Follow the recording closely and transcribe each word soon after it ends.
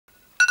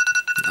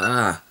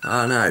Oh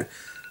no.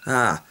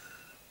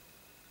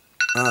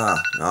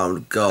 Oh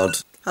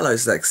god. Hello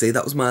sexy,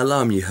 that was my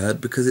alarm you heard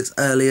because it's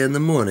early in the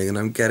morning and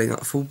I'm getting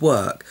up for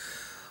work.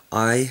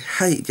 I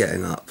hate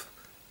getting up.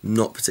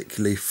 Not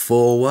particularly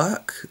for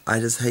work, I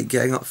just hate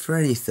getting up for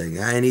anything,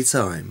 at any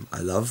time.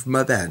 I love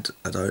my bed,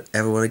 I don't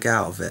ever want to get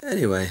out of it.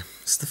 Anyway,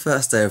 it's the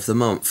first day of the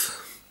month.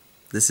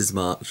 This is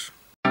March.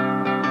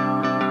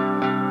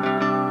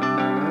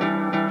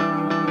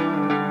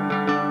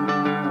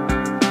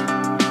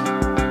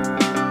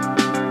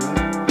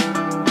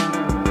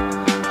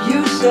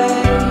 You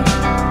say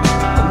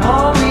I'm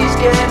always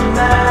getting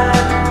mad,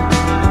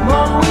 I'm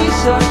always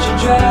such a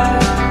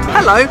drag.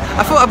 Hello,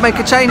 I thought I'd make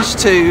a change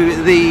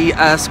to the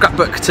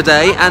scrapbook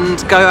today and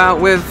go out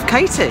with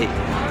Katie.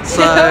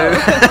 So,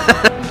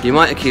 you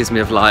might accuse me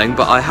of lying,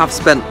 but I have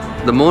spent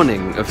the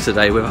morning of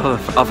today with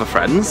other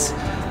friends,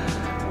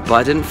 but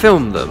I didn't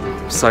film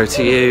them. So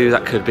to you,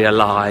 that could be a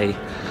lie.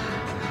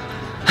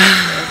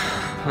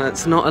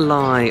 It's not a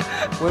lie.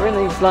 We're in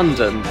East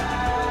London.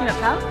 You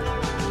not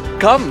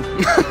Come!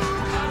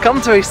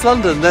 Come to East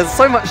London, there's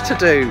so much to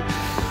do.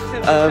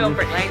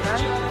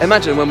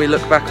 Imagine when we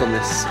look back on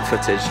this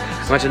footage,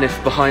 imagine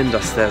if behind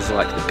us there's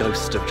like the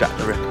ghost of Jack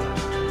the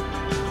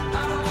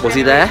Ripper. Was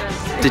he there?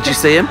 Did you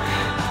see him?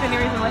 That's the only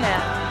reason we're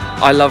here.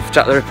 I love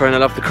Jack the Ripper and I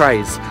love the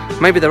Krays.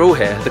 Maybe they're all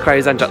here, the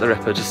Krays and Jack the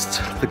Ripper,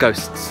 just the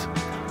ghosts.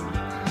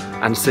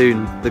 And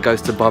soon, the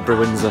ghost of Barbara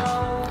Windsor.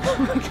 Oh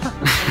my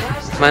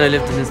god. Man who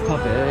lived in his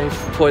pub here, he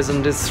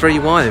poisoned his 3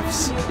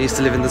 wives. He used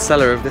to live in the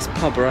cellar of this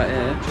pub right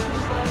here.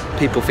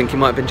 People think he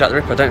might have been Jack the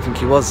Ripper, I don't think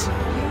he was.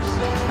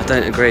 I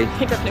don't agree.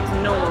 He definitely was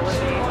normal,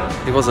 wasn't he?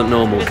 He wasn't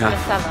normal, He lived in a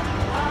Kath. cellar.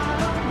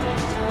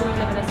 Who would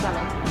live in a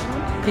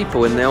cellar?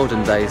 People in the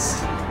olden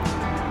days.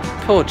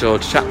 Poor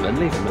George Chapman,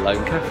 leave him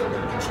alone,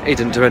 Kath. He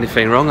didn't do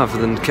anything wrong other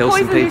than kill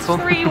some people.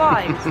 Poisoned his 3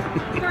 wives.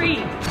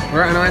 3.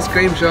 We're at an ice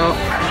cream shop.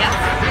 Yes.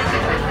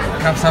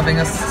 Kath's having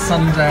a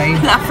sundae.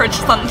 An average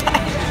Sunday.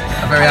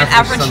 A very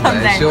average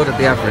sundae. She ordered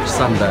the average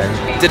sundae.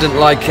 Didn't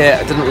like it.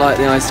 I didn't like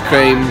the ice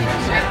cream.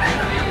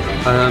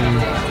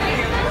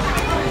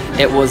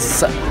 It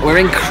was. We're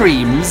in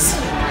Creams.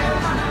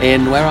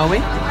 In where are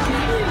we?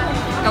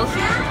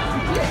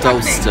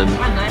 Dalston.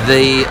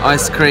 The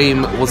ice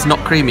cream was not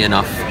creamy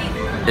enough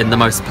in the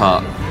most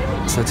part.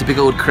 So to be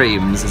called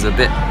Creams is a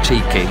bit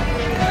cheeky.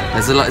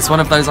 It's one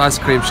of those ice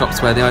cream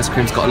shops where the ice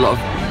cream's got a lot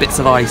of bits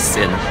of ice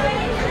in.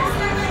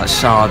 Like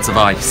shards of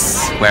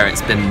ice where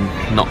it's been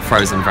not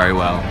frozen very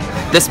well.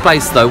 This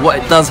place though, what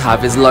it does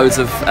have is loads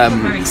of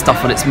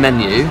stuff on its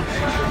menu.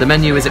 The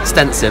menu is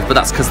extensive, but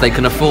that's because they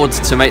can afford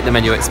to make the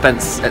menu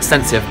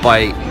extensive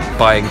by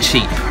buying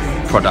cheap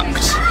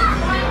product.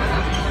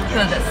 I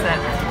feel a bit sick.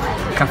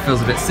 Kath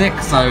feels a bit sick,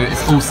 so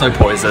it's also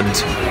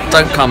poisoned.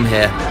 Don't come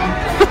here.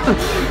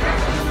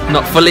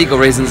 Not for legal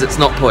reasons, it's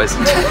not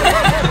poisoned.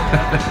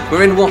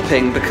 We're in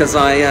Wapping because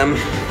I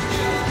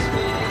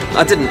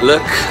didn't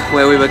look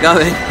where we were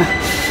going.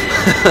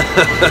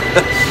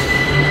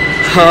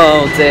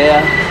 Oh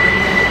dear.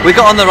 We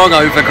got on the wrong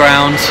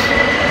overground.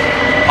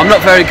 I'm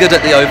not very good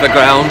at the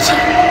overground.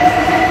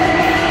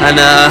 And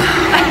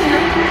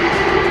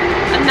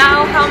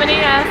now how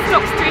many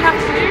stops do we have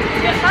to do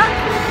to get back?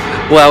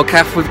 well,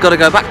 Kath, we've got to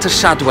go back to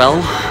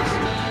Shadwell.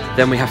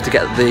 Then we have to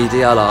get the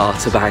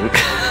DLR to Bank.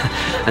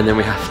 And then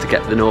we have to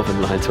get the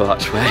Northern Line to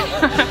Archway.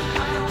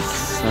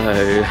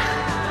 So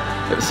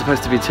it was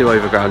supposed to be 2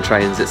 overground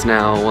trains. It's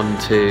now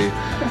 2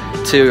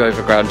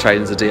 overground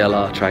trains, a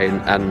DLR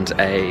train, and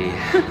a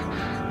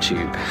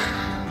tube.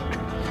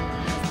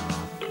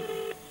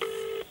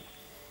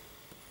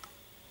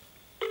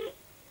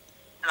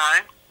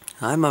 Hello?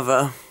 Hi,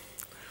 Mother.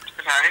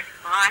 Hello?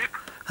 Right?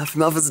 Happy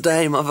Mother's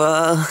Day,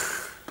 Mother.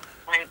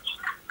 Thanks.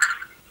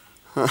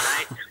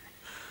 Right.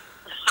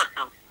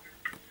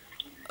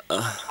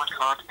 My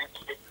card, thank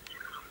you.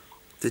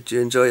 Did you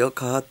enjoy your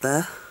card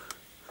there?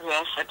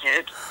 Yes, I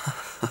did.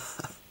 I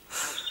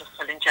was just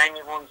telling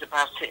Jamie Warnes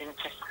about it in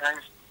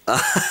Tesco.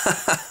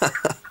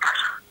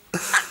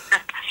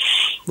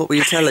 What were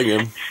you telling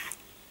him?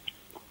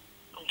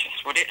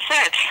 Just what it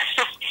said.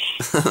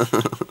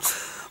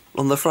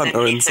 On the front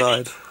or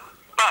inside?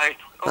 Both.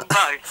 On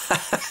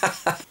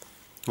both.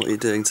 What are you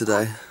doing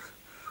today?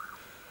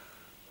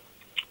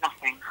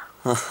 Nothing.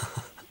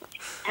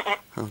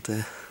 Oh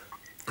dear.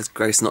 Is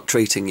Grace not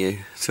treating you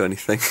to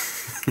anything?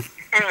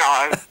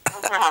 No.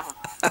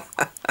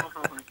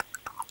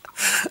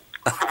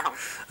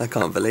 I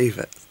can't believe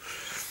it.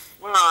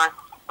 No.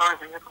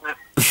 Surprising, isn't it?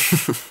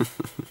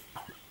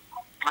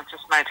 I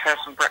just made her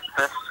some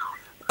breakfast.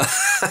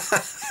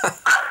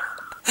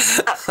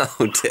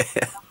 Oh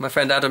dear. My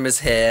friend Adam is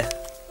here.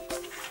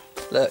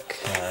 Look.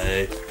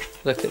 Hi.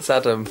 Look, it's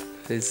Adam.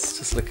 He's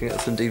just looking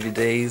at some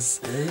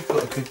DVDs. Yeah, you've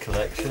got a good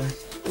collection.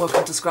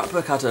 Welcome to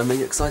Scrapbook, Adam. Are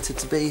you excited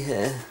to be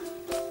here?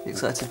 Are you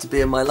excited to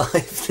be in my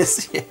life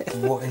this year?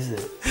 What is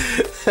it?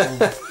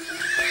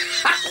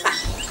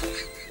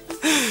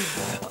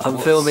 I'm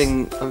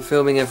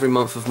filming every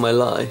month of my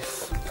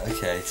life.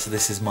 Okay, so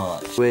this is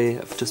March. We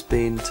have just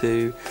been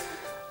to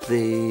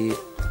the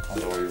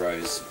Tandoori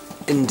Rose.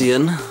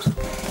 Indian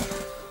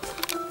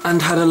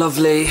and had a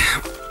lovely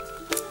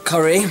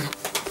curry,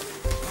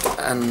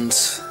 and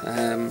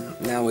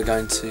now we're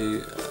going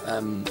to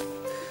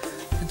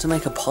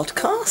make a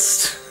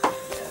podcast,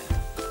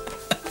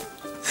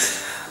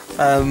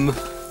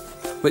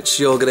 which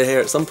you're going to hear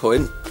at some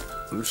point,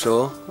 I'm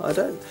sure. I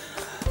don't.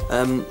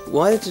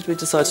 Why did we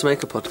decide to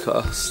make a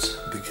podcast?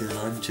 Because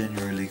I'm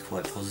generally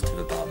quite positive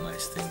about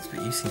most things,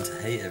 but you seem to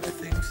hate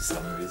everything for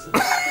some reason.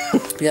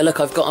 Yeah, look,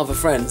 I've got other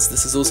friends.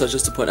 This is also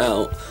just to point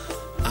out,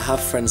 I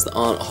have friends that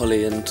aren't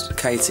Holly and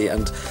Katie,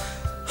 and Or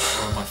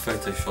am I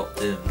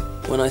photoshopped in?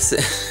 when I sit...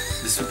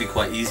 This would be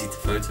quite easy to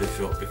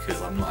Photoshop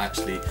because I'm not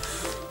actually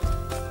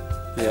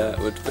Yeah, it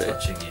would be.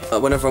 touching you.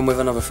 Whenever I'm with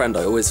another friend,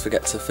 I always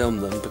forget to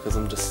film them because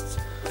I'm just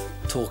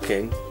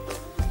talking.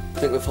 I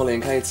think with Holly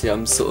and Katie,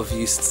 I'm sort of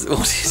used to...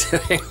 What are you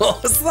doing?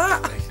 What was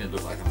that? Making it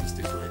look like I'm just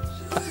a glitch.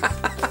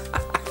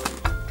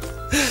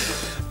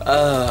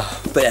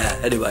 But yeah,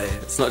 anyway,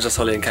 it's not just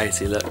Holly and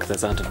Katie. Look,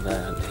 there's Adam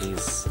there, and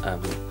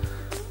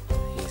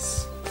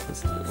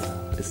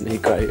isn't he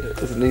great?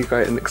 Isn't he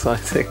great and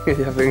exciting?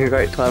 You're having a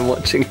great time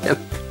watching him. I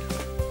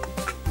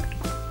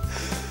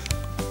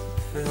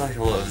feel like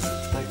a lot is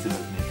expected of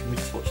me. Can we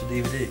just watch a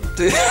DVD?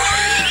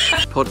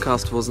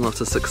 Podcast was not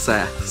a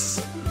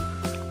success.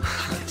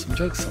 Get some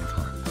jokes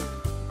sometime.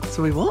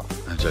 So we what?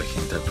 I'm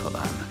joking, don't put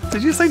that in.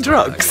 Did you say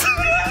drugs?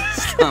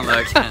 Start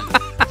that again.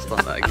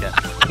 Start that again.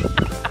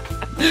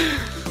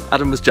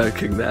 Adam was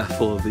joking there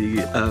for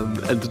the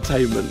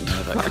entertainment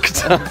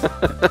factor.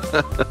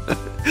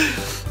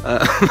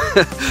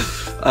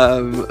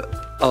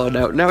 Oh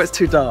no, now it's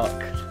too dark.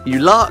 You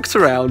larked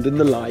around in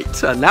the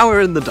light, and now we're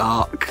in the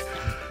dark.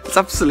 It's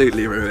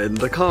absolutely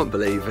ruined. I can't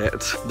believe it.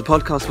 The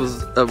podcast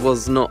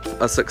was not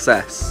a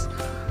success.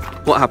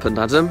 What happened,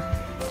 Adam?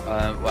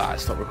 Well, I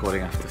stopped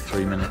recording after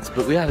 3 minutes,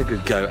 but we had a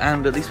good go,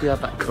 and at least we had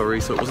that curry,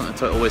 so it wasn't a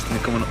total waste of me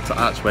coming up to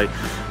Archway.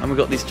 And we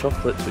got these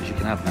chocolates, which you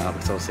can have now,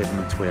 because I was saving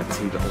them till we have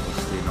tea, but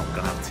obviously you're not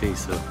going to have tea,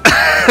 so...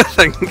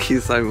 Thank you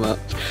so much.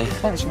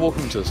 Thanks for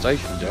walking to the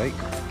station, Jake.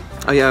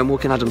 Oh yeah, I'm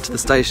walking Adam to the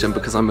station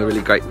because I'm a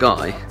really great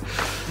guy. I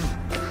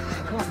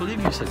can't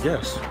believe you said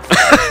yes.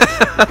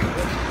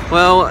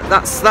 Well,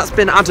 that's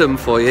been Adam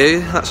for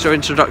you. That's your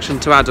introduction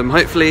to Adam.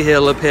 Hopefully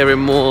he'll appear in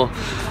more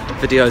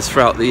videos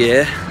throughout the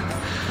year.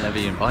 Whenever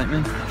you invite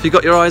me. Have you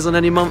got your eyes on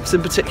any months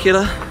in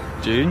particular?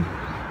 June.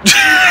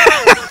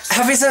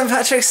 Happy St.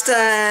 Patrick's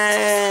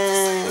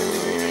Day!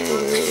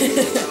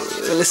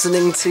 We're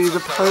listening to the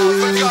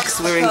Pogues.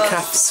 We're in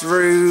Kath's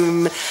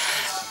room.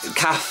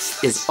 Kath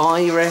is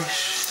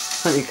Irish.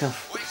 Aren't you,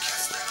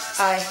 Kath?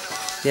 Aye.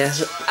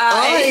 Yes.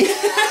 Aye.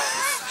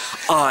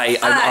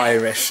 I'm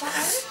Irish.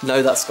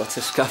 No, that's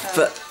Scottish, Kath.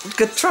 But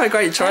good try,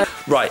 great try.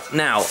 Right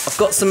now, I've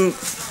got some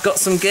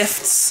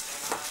gifts.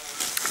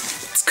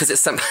 It's because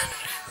it's St.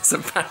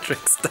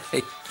 Patrick's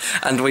Day,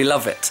 and we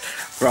love it.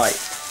 Right,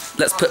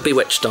 let's put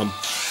Bewitched on.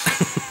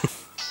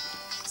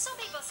 Some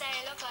people say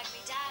I look like my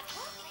dad.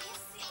 What?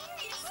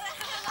 Are you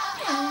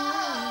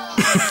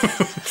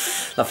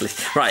serious? Lovely.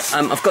 Right,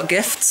 I've got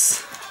gifts.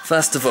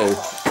 First of all,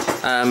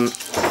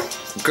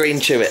 green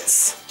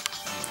chewits.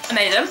 I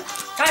made them.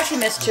 I actually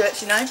miss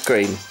chewits, you know.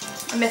 Green.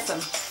 I miss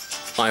them.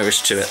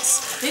 Irish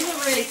chewits. These are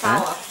really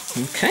sour.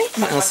 Okay,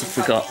 what else have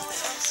we got?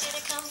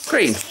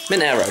 Green.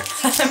 Mint Aero.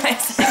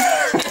 Amazing.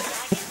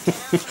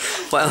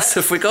 What else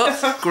have we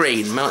got?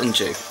 Green. Mountain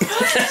Dew.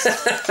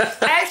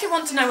 I actually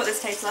want to know what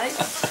this tastes like.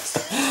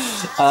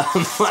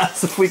 What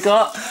else have we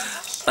got?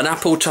 An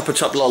apple Chupa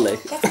Chup lolly.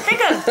 That's a big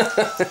one.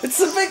 It's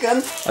a big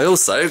one. I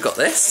also got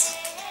this.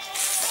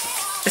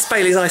 It's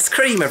Bailey's ice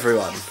cream,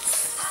 everyone.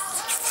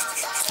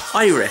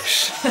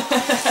 Irish.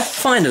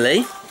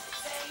 Finally,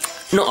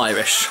 not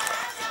Irish,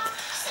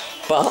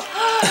 but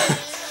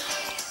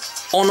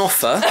on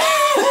offer.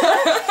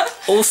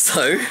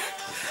 Also,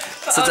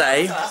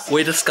 today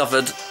we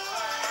discovered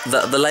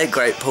that the late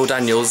great Paul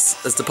Daniels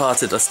has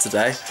departed us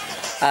today,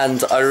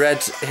 and I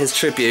read his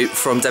tribute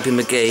from Debbie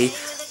McGee,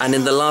 and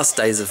in the last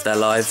days of their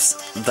lives,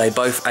 they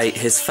both ate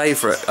his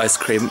favourite ice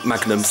cream,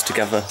 Magnums,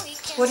 together.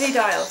 What did he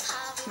die of?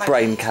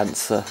 Brain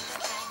cancer.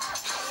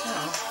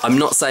 I'm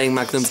not saying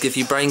Magnums give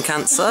you brain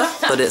cancer,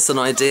 but it's an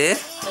idea.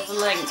 There's a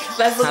link.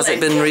 There's a Has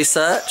link. it been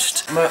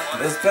researched?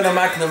 There's been a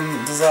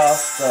Magnum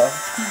disaster.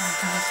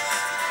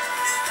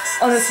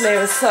 Honestly, it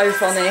was so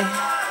funny.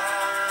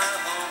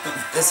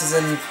 This is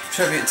in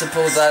tribute to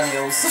Paul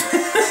Daniels.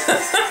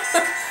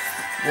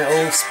 It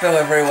all spill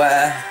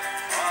everywhere.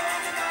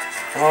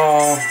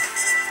 Oh.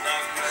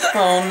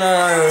 Oh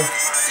no.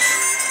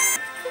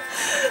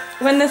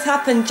 When this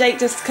happened, Jake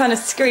just kind of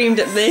screamed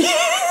at me.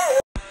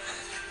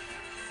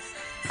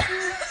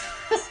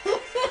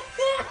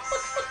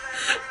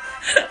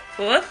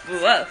 What?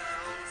 What?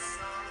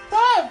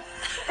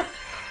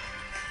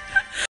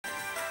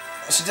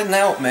 She didn't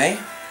help me.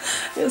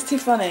 It was too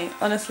funny,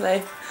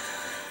 honestly.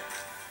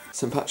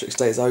 St. Patrick's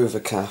Day is over,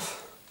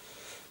 Kath.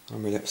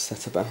 I'm really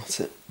upset about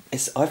it.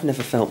 I've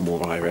never felt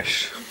more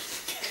Irish.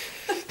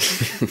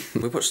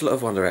 We watched a lot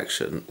of One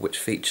Direction, which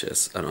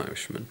features an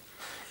Irishman.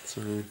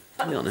 So, to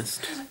be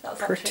honest,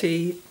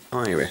 pretty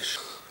Irish.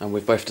 And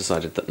we've both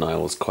decided that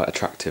Niall's quite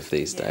attractive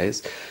these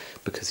days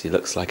because he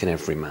looks like an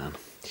everyman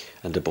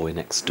and a boy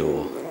next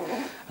door.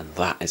 And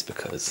that is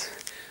because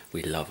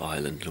we love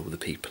Ireland and all the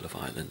people of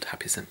Ireland.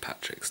 Happy St.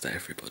 Patrick's Day,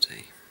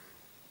 everybody.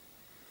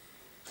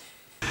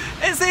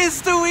 It's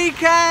Easter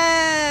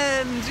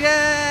weekend!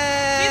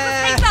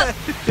 Yay!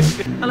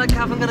 Hello,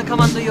 Cav, I'm going to come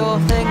under your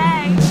thing.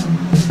 Hey.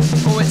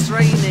 Oh, it's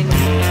raining.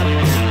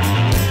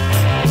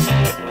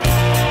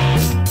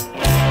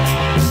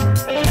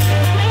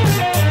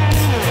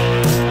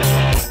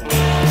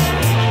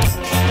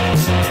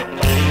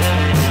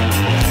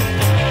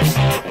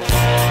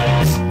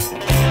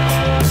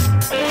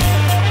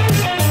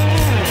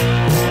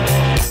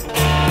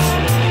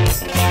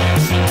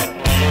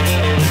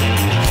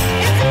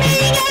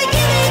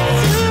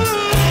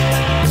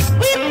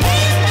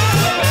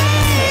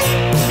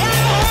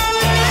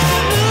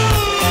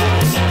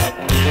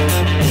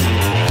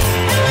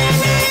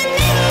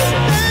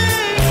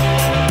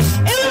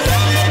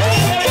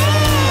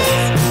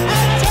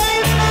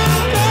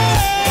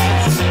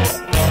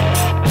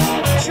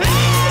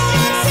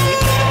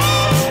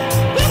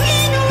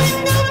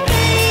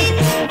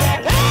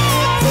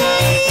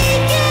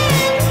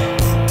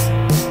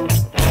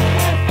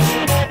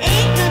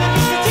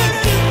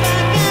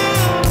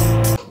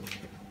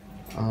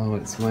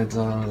 It's my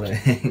darling.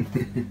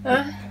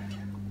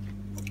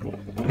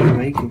 What are you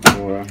making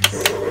for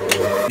us?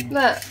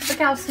 Look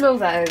how small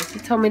that is.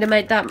 You told me to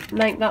make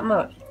that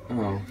much.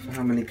 Oh, for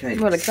how many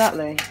cakes? Well,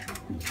 exactly.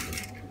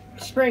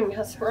 Spring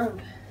has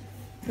sprung.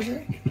 Is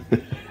it?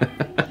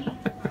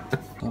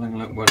 Darling,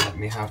 look, won't let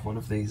me have one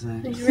of these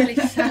eggs. He's really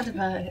sad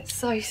about it. It's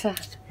so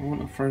sad. I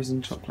want a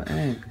frozen chocolate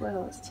egg.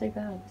 Well, it's too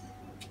bad.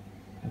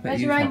 I bet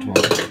Where's you've your had own?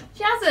 one.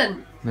 She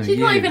hasn't. No, She's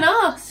you. not even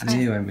asked.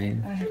 You, I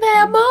mean.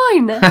 They're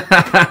mine. Get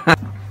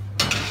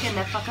in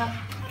there, fucker.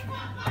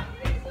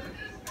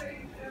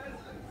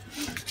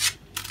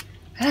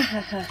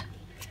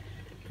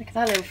 Look at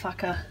that little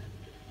fucker.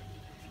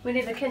 We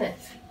need a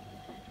Kenneth.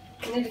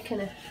 We need a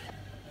Kenneth.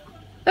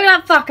 Look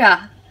at that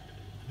fucker.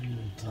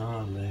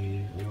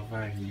 Darling,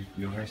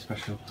 you're very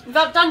special. You've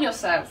outdone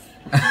yourself.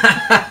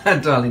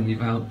 Darling,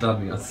 you've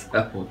outdone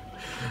yourself.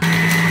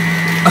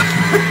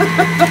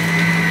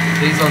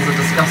 These ones are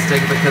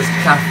disgusting because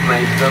Kath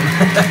made them.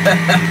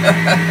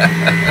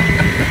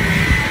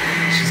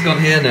 She's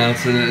gone here now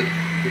to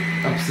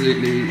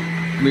absolutely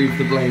move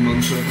the blame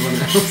onto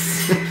everyone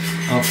else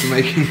after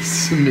making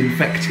some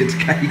infected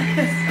cake.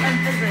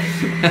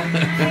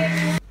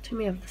 To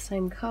me, have the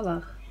same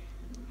colour.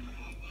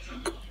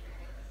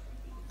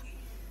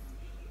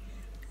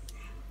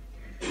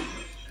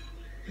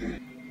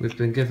 We've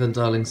been given,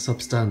 darling,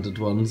 substandard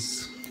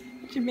ones.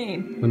 What do you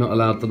mean? We're not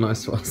allowed the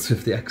nice ones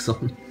with the X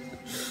on.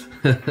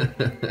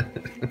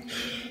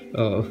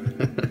 Oh.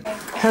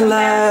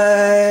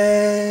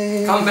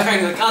 Hello! Come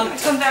bearing a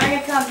cunt. I'm bearing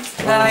a cunt.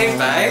 Hey,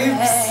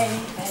 babes. Hey.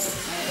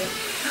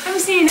 I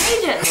haven't seen you in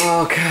ages.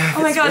 Okay.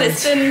 Oh my god,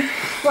 it's been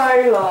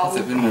so long. Has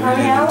it been a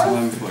really long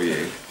time for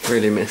you?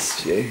 Really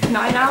missed you.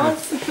 9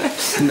 hours?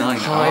 9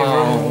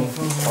 hours.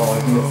 Oh, I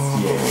miss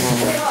you.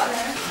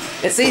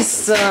 It's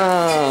Easter!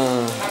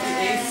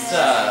 Happy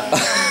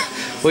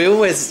Easter. We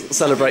always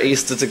celebrate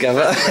Easter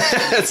together.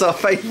 It's our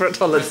favourite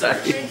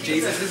holiday.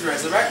 Jesus'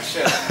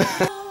 resurrection.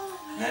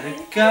 Let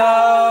it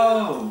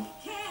go.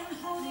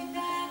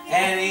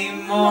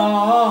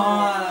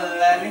 Anymore.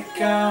 Let it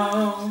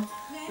go.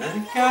 Let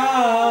it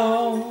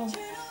go.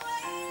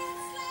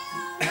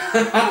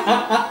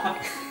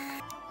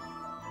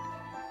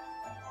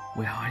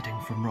 We're hiding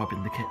from Rob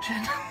in the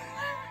kitchen.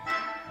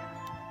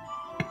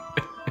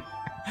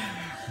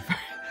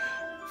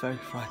 very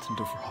frightened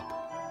of Rob.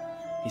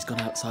 He's gone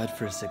outside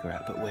for a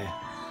cigarette, but we're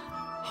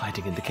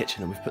hiding in the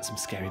kitchen and we've put some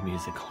scary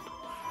music on.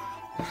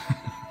 He's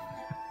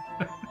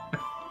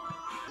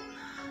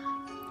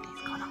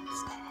gone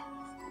upstairs.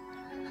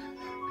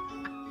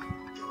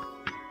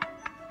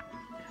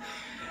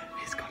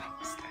 He's gone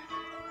upstairs.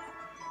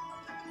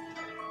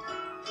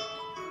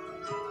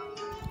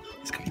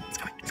 He's coming, he's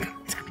coming, he's coming,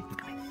 he's coming, he's coming.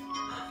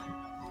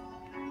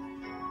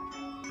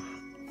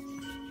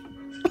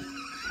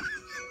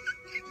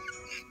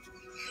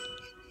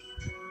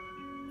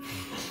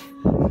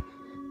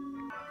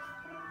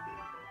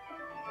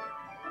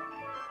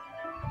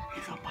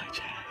 He's on my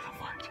chair, he's on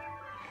my chair.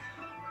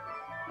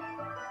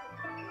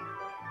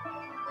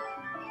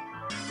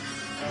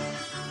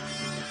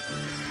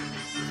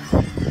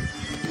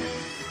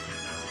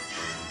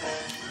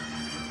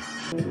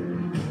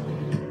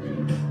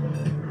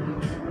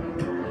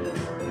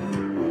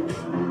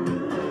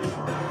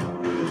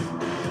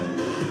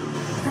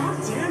 God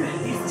damn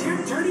it, these two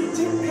dirty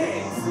dick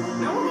pigs!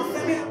 No one will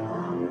send me.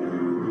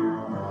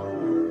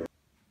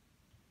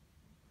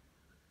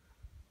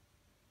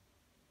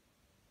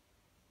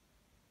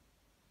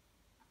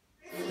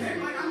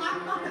 Like, I'm not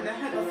fucking the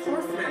headless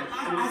horseman.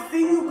 I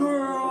see you,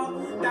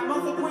 girl. That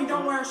muscle queen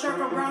don't wear a shirt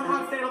from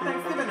Groundhog Day till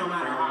Thanksgiving, no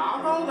matter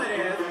how cold it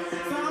is.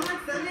 So I'm like,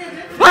 send me a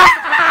dick.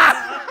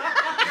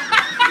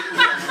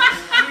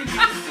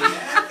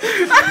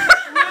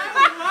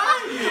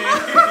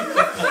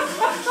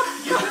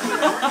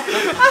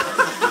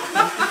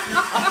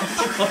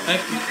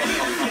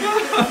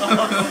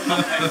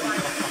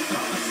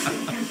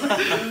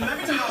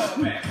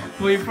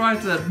 Were you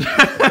frightened?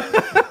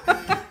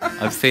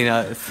 I've seen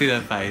her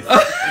face.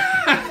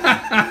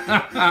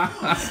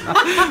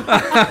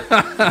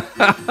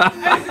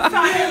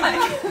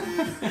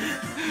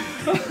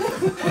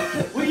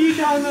 Were you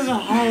down there the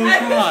whole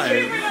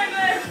time?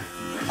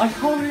 I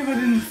can't believe I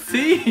didn't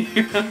see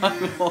you when I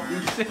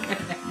walked in.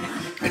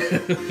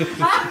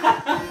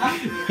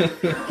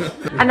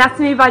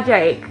 Anatomy by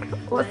Jake.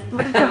 What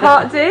did your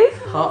heart do?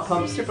 Heart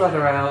pumps your blood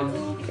around.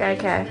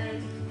 Okay.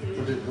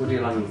 What do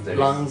your lungs do?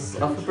 Lungs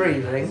are for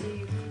breathing.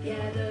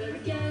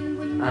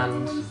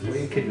 And what are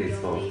your kidneys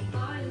for?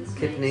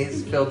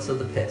 Kidneys filter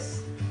the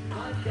piss.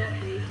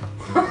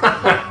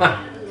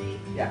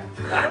 Yeah.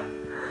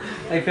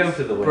 They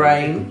filter the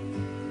brain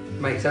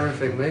makes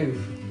everything move.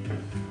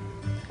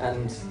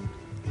 And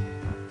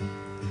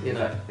you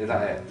know, is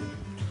that it?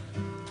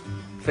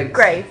 Thinks.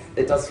 Great.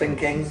 It does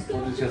thinking.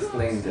 What does your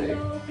spleen do?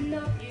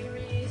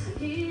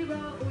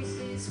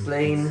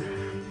 Spleen.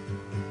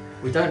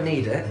 We don't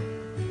need it.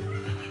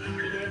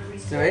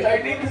 Do we?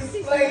 Don't need the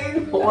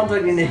spleen. What one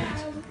don't you need?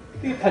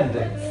 The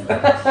appendix.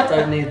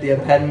 Don't need the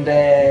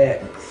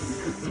appendix.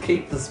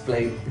 Keep the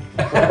spleen.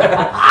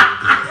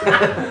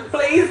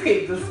 Please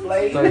keep the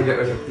spleen. Don't get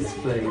rid of the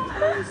spleen.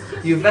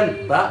 You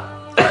vent that.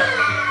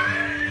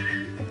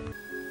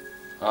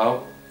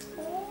 Oh,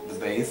 the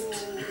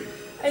beast.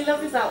 I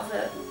love his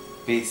outfit.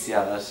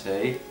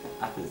 Bestiality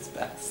at its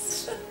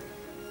best.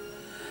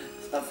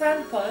 It's not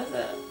frowned upon, is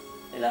it?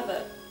 I love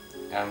it.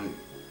 I'm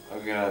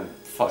gonna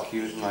fuck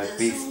you with my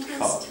beast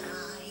cock.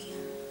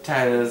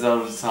 Taylor's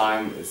all the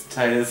time, it's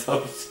Taylor's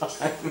all the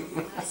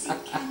time. I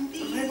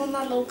want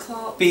that little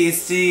cock.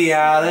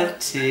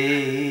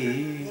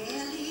 Bestiality.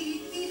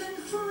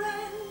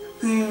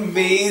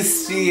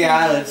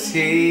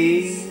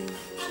 Bestiality.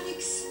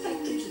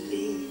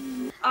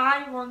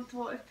 I want to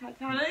watch Titanic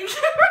right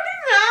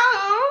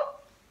now.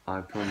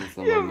 I promise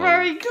I'm You're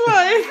very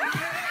close.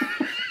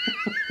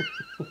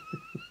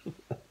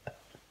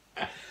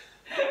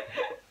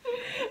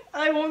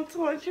 I want to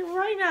watch it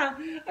right now.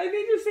 I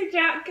need to see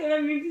Jack and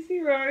I need to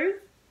see Rose.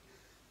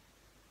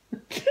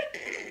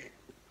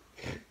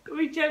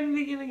 We're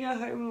generally gonna go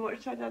home and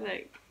watch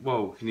Titanic.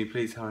 Whoa, can you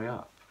please hurry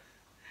up?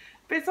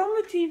 But it's on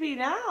the TV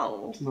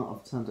now. It's not,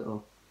 I've turned it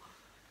off.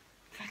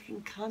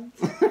 Fucking cunt.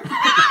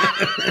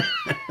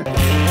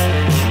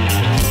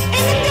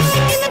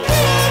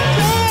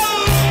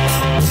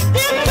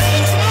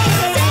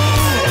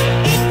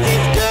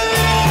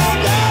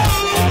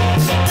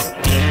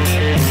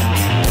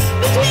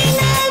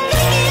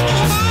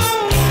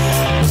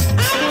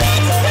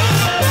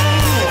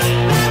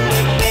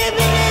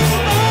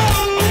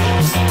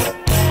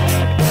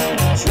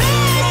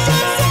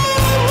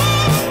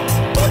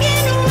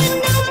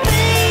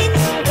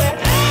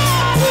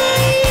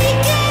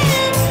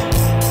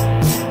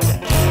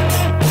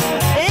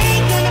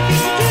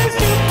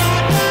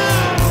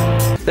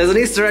 There's an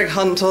Easter egg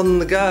hunt on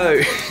the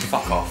go.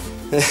 Fuck off.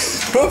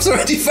 Rob's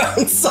already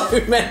found so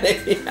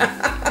many.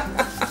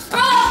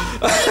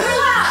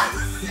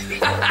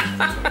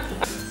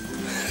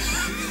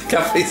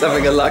 Kathy's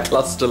having a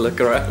lackluster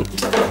look around.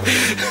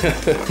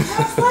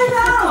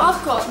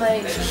 I've got,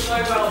 mate.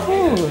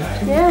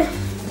 Yeah.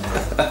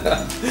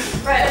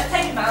 Right, let's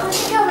take him out.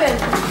 Where's he going?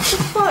 What the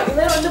fuck?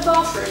 They're not in the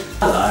bathroom.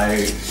 Hello.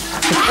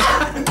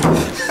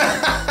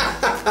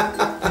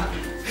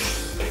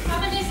 How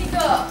many has he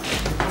got?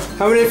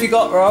 How many have you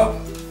got, Rob?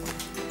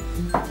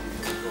 7.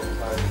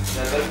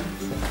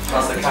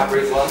 Plus the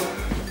Cadbury's one.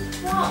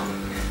 What?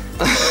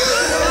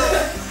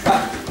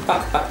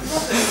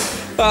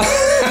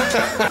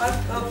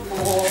 I've got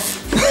 4.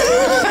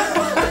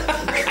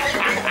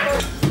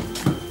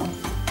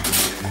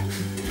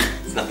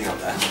 There's nothing up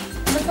there.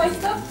 And the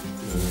poster?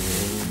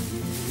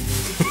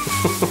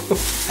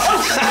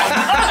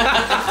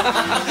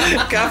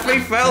 Kathy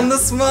found the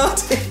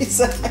Smarties.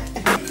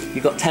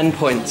 You got 10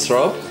 points,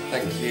 Rob.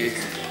 Thank you.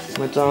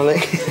 My darling.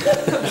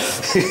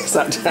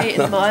 Sat down. 8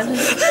 is mine.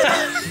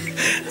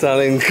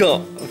 Darling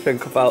got, I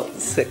think, about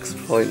 6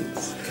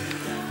 points.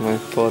 My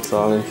poor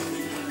darling.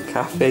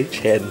 Kathy,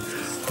 chin.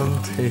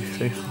 1, 2,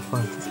 3, 4,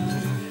 5, 6,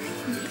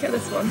 7, 8. Get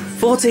this one.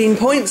 14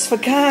 points for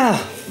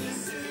Kath.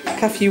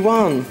 Kath, you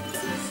won.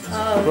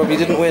 Oh. Rob, you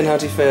didn't win. How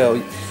do you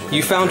feel?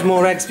 You found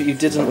more eggs, but you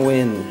didn't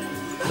win.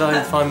 Did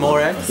I find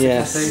more eggs?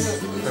 Yes.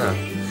 Oh.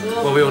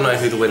 Well, we all know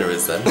who the winner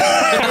is then.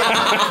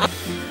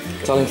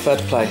 Darling,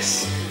 3rd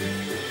place.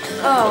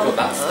 Oh. Well,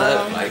 that's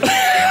 3rd place.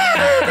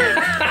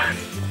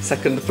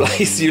 2nd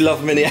place. You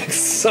love mini eggs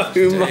so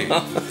much.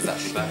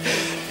 That's bad.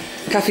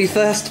 Kathy,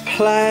 1st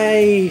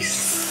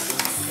place.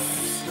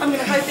 I'm going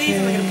to hold these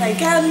and we're going to play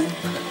again.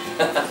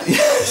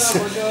 Yes. Oh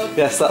my god.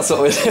 Yes, that's what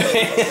we're doing.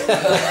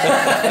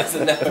 It's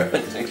a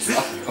never-ending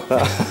cycle.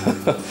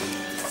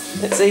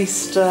 It's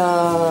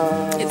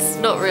Easter. It's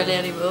not really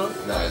anymore.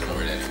 No, it's not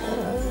really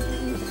anymore.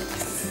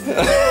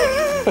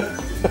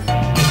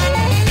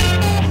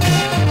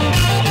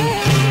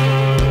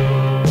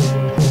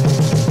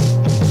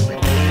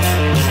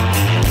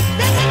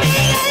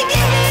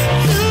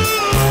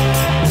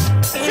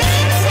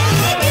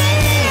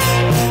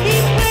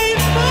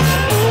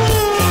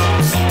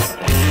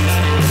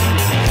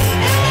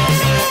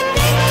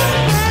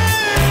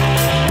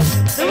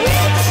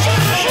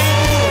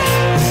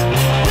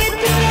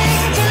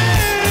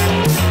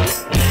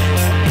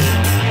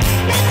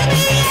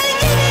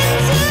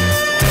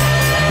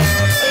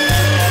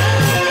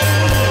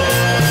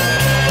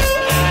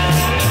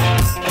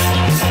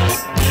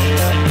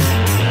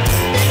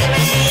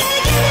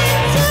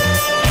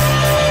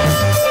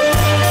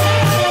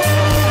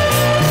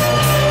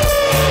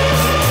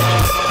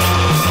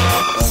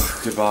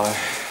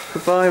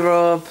 Goodbye,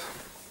 Rob.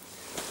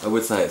 I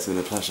would say it's been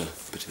a pleasure,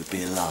 but it would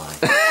be a lie.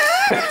 I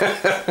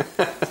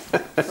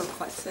feel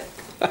quite sick.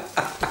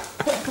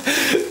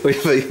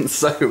 We've eaten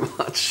so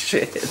much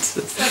shit. It's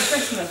like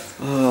Christmas.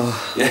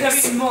 Oh. We've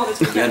eaten more this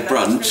weekend. We had than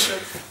last brunch.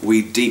 Christmas.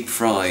 We deep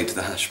fried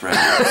the hash browns.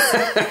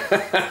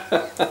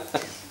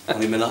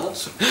 Honey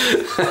Minaj.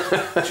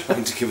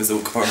 Trying to give us all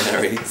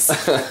coronaries.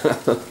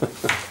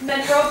 And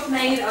then Rob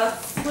made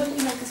us. What did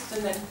you make us for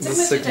dinner? The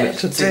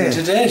signature dish.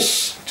 Signature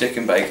dish.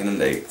 Chicken, bacon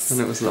and eggs.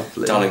 And it was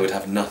lovely. Darling would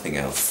have nothing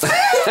else.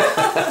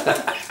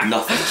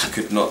 Nothing. She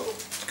could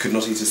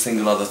not eat a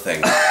single other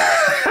thing.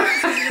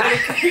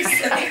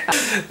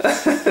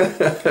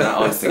 That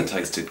icing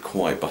tasted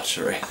quite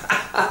buttery.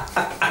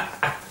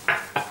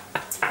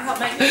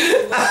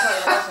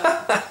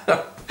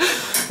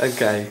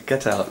 Okay,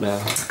 get out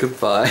now.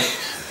 Goodbye.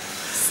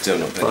 Still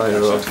not been a Bye,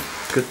 pleasure. Rob.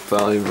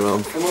 Goodbye,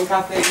 Rob. Come on,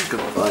 Kathy.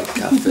 Goodbye,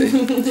 Kathy.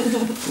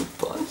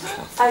 Goodbye,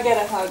 Kathy. I get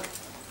a hug.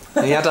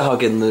 He had a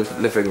hug in the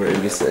living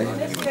room, you see.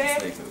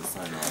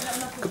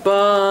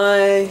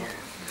 Goodbye.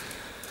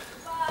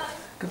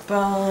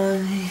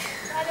 Goodbye.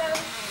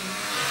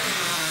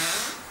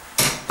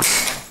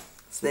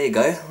 So there you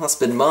go, that's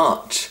been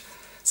March.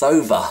 It's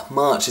over,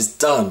 March is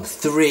done.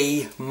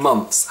 3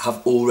 months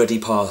have already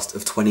passed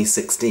of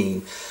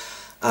 2016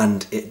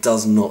 and it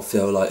does not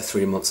feel like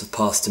 3 months have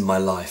passed in my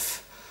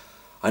life.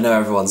 I know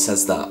everyone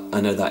says that, I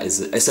know that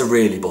it's a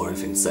really boring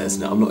thing to say,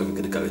 isn't it? I'm not even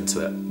going to go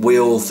into it. We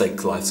all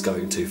think life's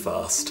going too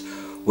fast.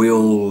 We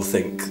all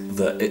think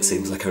that it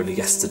seems like only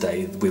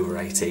yesterday we were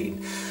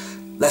 18.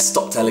 Let's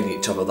stop telling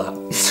each other that.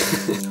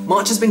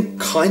 March has been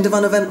kind of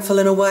uneventful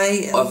in a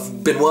way.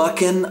 I've been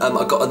working,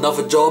 I got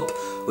another job,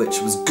 which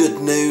was good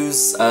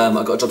news. I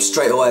got a job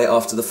straight away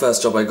after the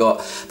first job I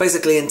got.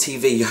 Basically in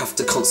TV you have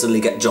to constantly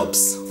get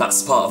jobs.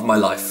 That's part of my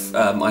life.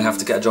 I have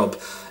to get a job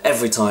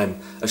every time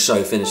a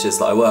show finishes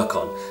that I work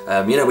on.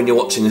 You know when you're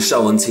watching a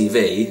show on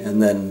TV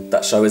and then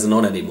that show isn't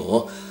on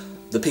anymore,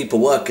 the people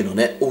working on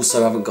it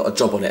also haven't got a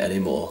job on it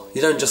anymore.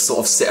 You don't just sort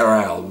of sit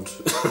around.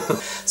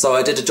 So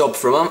I did a job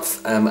for a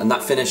month and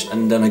that finished,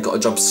 and then I got a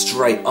job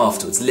straight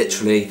afterwards.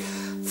 Literally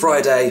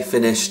Friday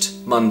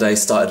finished, Monday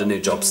started a new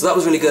job. So that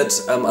was really good.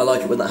 I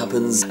like it when that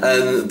happens.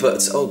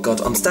 But oh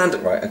god, I'm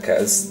standing right.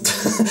 Okay,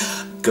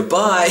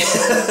 goodbye.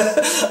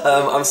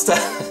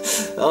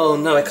 Oh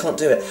no, I can't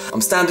do it.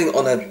 I'm standing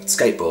on a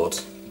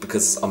skateboard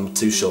because I'm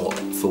too short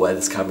for where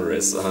this camera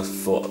is, and I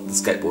thought the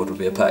skateboard would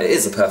be it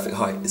is a perfect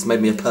height. It's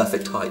made me a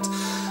perfect height,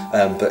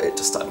 but it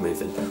just started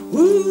moving.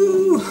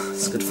 Woo!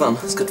 It's good fun.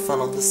 It's good fun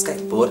on the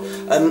skateboard.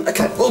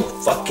 Okay. Oh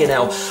fucking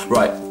hell!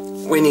 Right,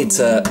 we need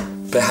to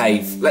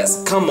behave.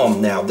 Let's come on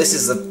now. This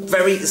is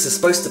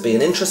supposed to be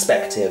an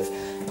introspective,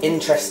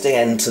 interesting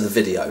end to the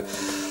video.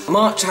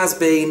 March has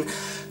been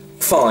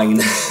fine.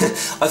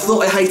 I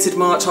thought I hated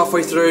March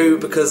halfway through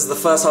because the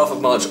first half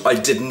of March I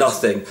did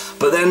nothing,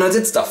 but then I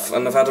did stuff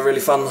and I've had a really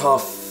fun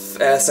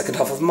second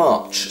half of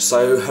March,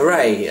 so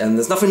hooray. And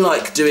there's nothing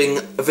like doing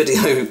a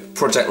video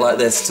project like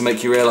this to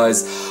make you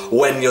realise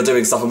when you're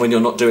doing stuff and when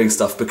you're not doing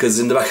stuff, because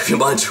in the back of your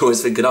mind you're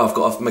always thinking, oh, I've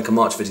got to make a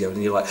March video,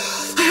 and you're like,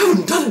 I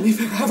haven't done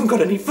anything, I haven't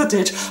got any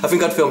footage. I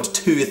think I'd filmed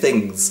 2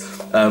 things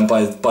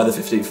by the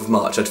 15th of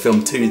March. I'd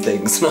filmed 2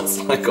 things and I was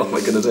like, what am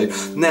I going to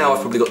do? Now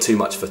I've probably got too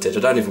much footage, I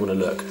don't even want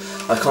to look.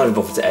 I can't even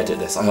bother to edit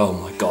this. Oh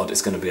my god,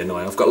 it's going to be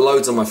annoying. I've got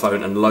loads on my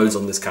phone and loads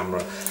on this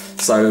camera.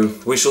 So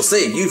we shall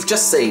see. You've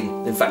just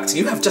seen. In fact,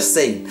 you have just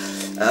seen.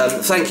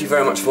 Thank you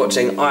very much for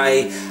watching.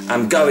 I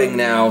am going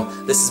now.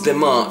 This has been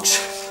March.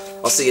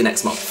 I'll see you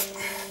next month.